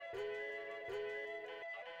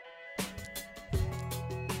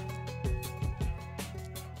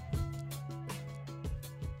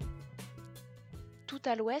Tout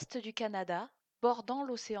à l'ouest du Canada, bordant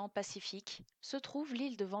l'océan Pacifique, se trouve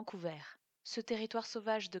l'île de Vancouver. Ce territoire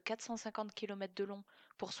sauvage de 450 km de long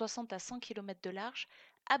pour 60 à 100 km de large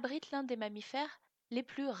abrite l'un des mammifères les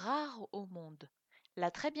plus rares au monde, la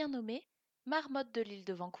très bien nommée marmotte de l'île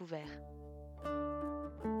de Vancouver.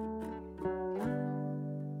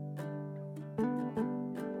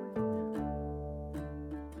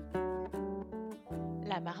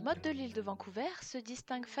 La marmotte de l'île de Vancouver se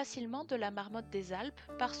distingue facilement de la marmotte des Alpes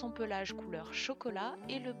par son pelage couleur chocolat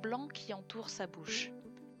et le blanc qui entoure sa bouche.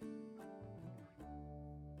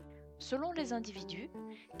 Selon les individus,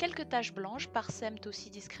 quelques taches blanches parsèment aussi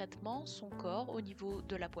discrètement son corps au niveau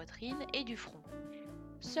de la poitrine et du front.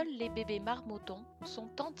 Seuls les bébés marmottons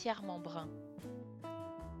sont entièrement bruns.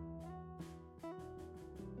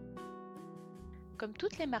 Comme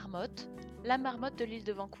toutes les marmottes, la marmotte de l'île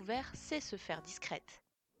de Vancouver sait se faire discrète.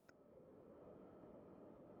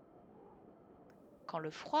 Quand le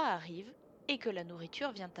froid arrive et que la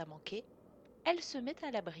nourriture vient à manquer, elle se met à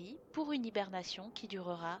l'abri pour une hibernation qui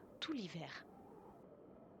durera tout l'hiver.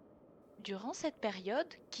 Durant cette période,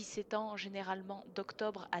 qui s'étend généralement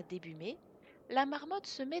d'octobre à début mai, la marmotte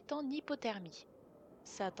se met en hypothermie.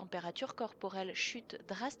 Sa température corporelle chute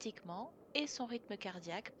drastiquement et son rythme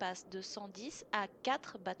cardiaque passe de 110 à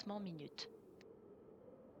 4 battements minutes.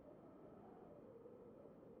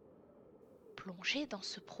 Plongée dans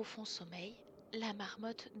ce profond sommeil, la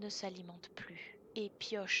marmotte ne s'alimente plus et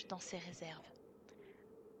pioche dans ses réserves.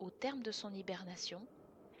 Au terme de son hibernation,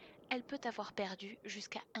 elle peut avoir perdu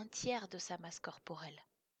jusqu'à un tiers de sa masse corporelle.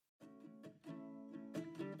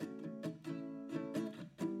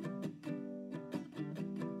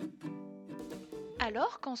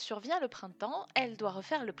 Alors, quand survient le printemps, elle doit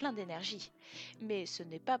refaire le plein d'énergie. Mais ce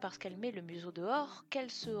n'est pas parce qu'elle met le museau dehors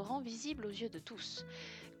qu'elle se rend visible aux yeux de tous.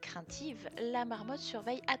 Craintive, la marmotte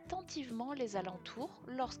surveille attentivement les alentours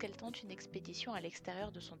lorsqu'elle tente une expédition à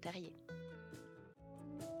l'extérieur de son terrier.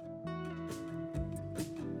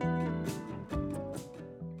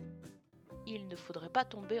 Il ne faudrait pas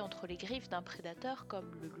tomber entre les griffes d'un prédateur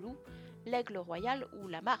comme le loup, l'aigle royal ou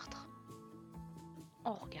la martre.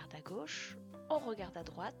 On regarde à gauche, on regarde à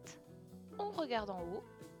droite, on regarde en haut.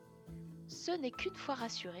 Ce n'est qu'une fois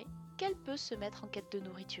rassurée qu'elle peut se mettre en quête de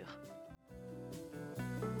nourriture.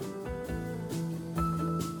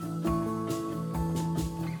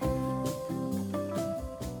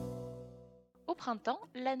 Au printemps,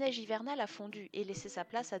 la neige hivernale a fondu et laissé sa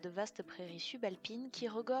place à de vastes prairies subalpines qui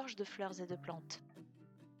regorgent de fleurs et de plantes.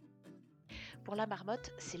 Pour la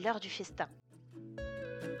marmotte, c'est l'heure du festin.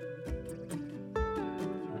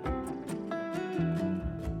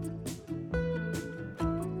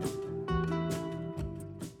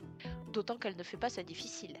 D'autant qu'elle ne fait pas ça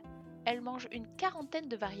difficile. Elle mange une quarantaine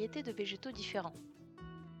de variétés de végétaux différents.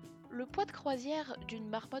 Le poids de croisière d'une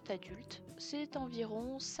marmotte adulte, c'est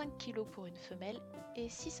environ 5 kg pour une femelle et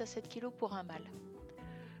 6 à 7 kg pour un mâle.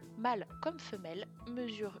 Mâles comme femelles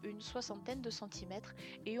mesurent une soixantaine de centimètres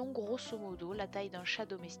et ont grosso modo la taille d'un chat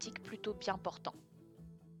domestique plutôt bien portant.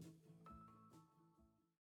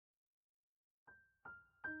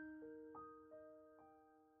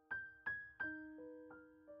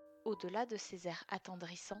 Au-delà de ses airs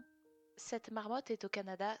attendrissants, cette marmotte est au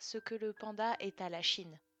Canada ce que le panda est à la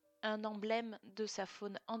Chine, un emblème de sa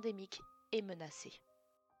faune endémique et menacée.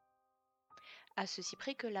 À ceci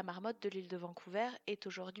près que la marmotte de l'île de Vancouver est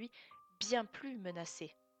aujourd'hui bien plus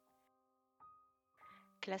menacée.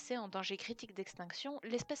 Classée en danger critique d'extinction,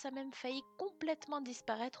 l'espèce a même failli complètement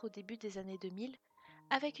disparaître au début des années 2000,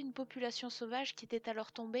 avec une population sauvage qui était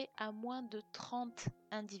alors tombée à moins de 30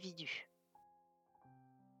 individus.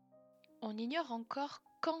 On ignore encore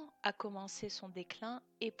quand a commencé son déclin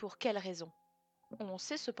et pour quelles raisons. On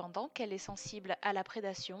sait cependant qu'elle est sensible à la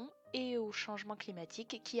prédation et au changement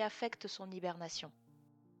climatique qui affectent son hibernation.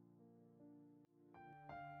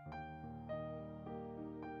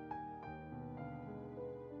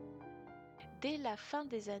 Dès la fin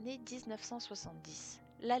des années 1970,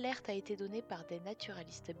 l'alerte a été donnée par des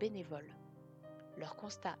naturalistes bénévoles. Leur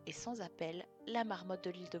constat est sans appel, la marmotte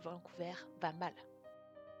de l'île de Vancouver va mal.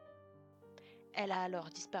 Elle a alors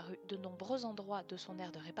disparu de nombreux endroits de son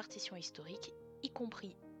aire de répartition historique, y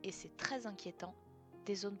compris, et c'est très inquiétant,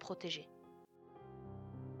 des zones protégées.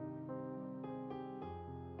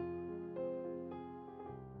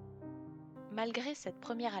 Malgré cette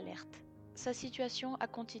première alerte, sa situation a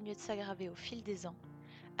continué de s'aggraver au fil des ans,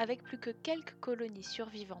 avec plus que quelques colonies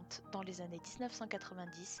survivantes dans les années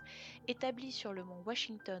 1990, établies sur le mont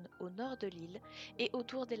Washington au nord de l'île et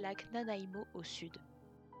autour des lacs Nanaimo au sud.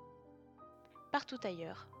 Partout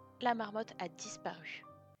ailleurs, la marmotte a disparu.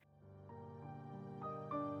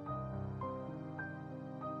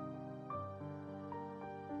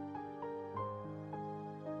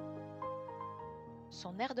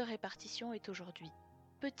 Son aire de répartition est aujourd'hui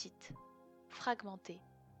petite, fragmentée,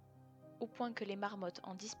 au point que les marmottes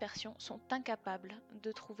en dispersion sont incapables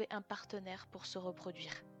de trouver un partenaire pour se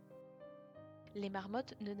reproduire. Les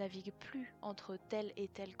marmottes ne naviguent plus entre telle et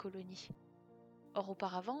telle colonie. Or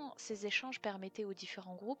auparavant, ces échanges permettaient aux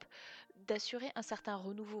différents groupes d'assurer un certain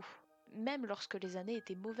renouveau, même lorsque les années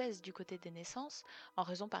étaient mauvaises du côté des naissances, en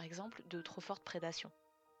raison par exemple de trop forte prédation.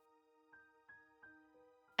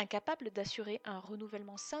 Incapable d'assurer un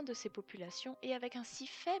renouvellement sain de ces populations et avec un si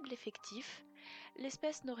faible effectif,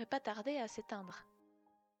 l'espèce n'aurait pas tardé à s'éteindre.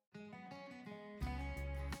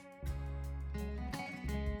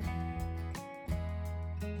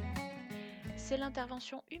 C'est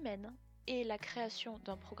l'intervention humaine et la création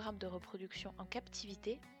d'un programme de reproduction en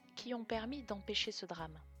captivité qui ont permis d'empêcher ce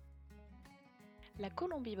drame. La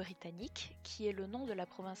Colombie-Britannique, qui est le nom de la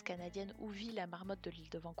province canadienne où vit la marmotte de l'île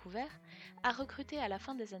de Vancouver, a recruté à la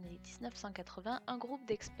fin des années 1980 un groupe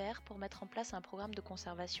d'experts pour mettre en place un programme de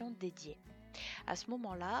conservation dédié. À ce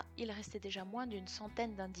moment-là, il restait déjà moins d'une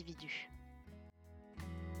centaine d'individus.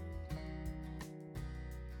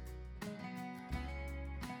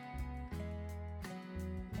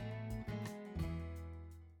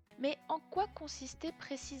 Mais en quoi consistait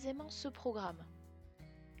précisément ce programme ?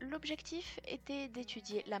 L'objectif était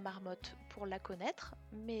d'étudier la marmotte pour la connaître,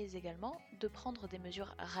 mais également de prendre des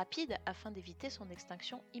mesures rapides afin d'éviter son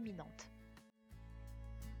extinction imminente.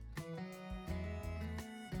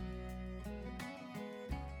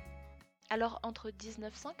 Alors entre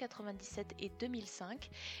 1997 et 2005,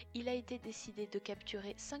 il a été décidé de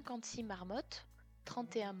capturer 56 marmottes,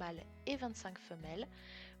 31 mâles et 25 femelles,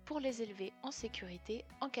 pour les élever en sécurité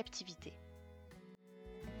en captivité.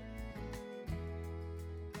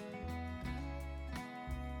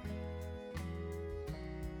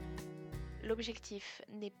 L'objectif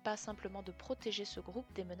n'est pas simplement de protéger ce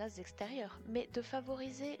groupe des menaces extérieures, mais de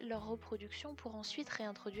favoriser leur reproduction pour ensuite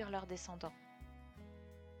réintroduire leurs descendants.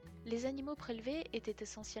 Les animaux prélevés étaient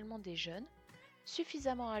essentiellement des jeunes,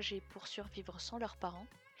 suffisamment âgés pour survivre sans leurs parents,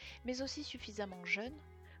 mais aussi suffisamment jeunes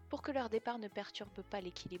pour que leur départ ne perturbe pas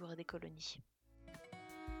l'équilibre des colonies.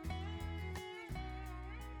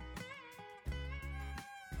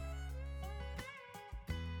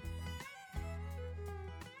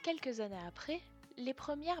 Quelques années après, les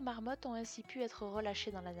premières marmottes ont ainsi pu être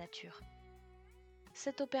relâchées dans la nature.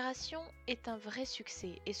 Cette opération est un vrai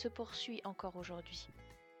succès et se poursuit encore aujourd'hui.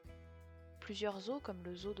 Plusieurs zoos comme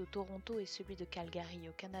le zoo de Toronto et celui de Calgary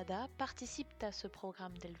au Canada participent à ce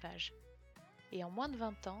programme d'élevage. Et en moins de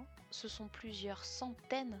 20 ans, ce sont plusieurs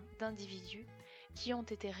centaines d'individus qui ont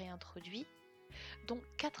été réintroduits, dont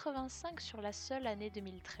 85 sur la seule année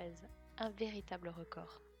 2013, un véritable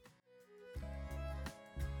record.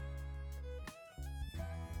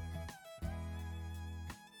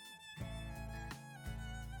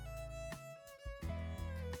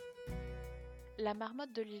 La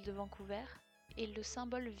marmotte de l'île de Vancouver est le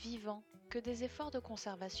symbole vivant que des efforts de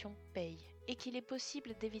conservation payent et qu'il est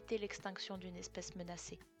possible d'éviter l'extinction d'une espèce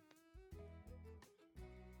menacée.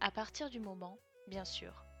 À partir du moment, bien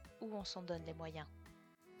sûr, où on s'en donne les moyens.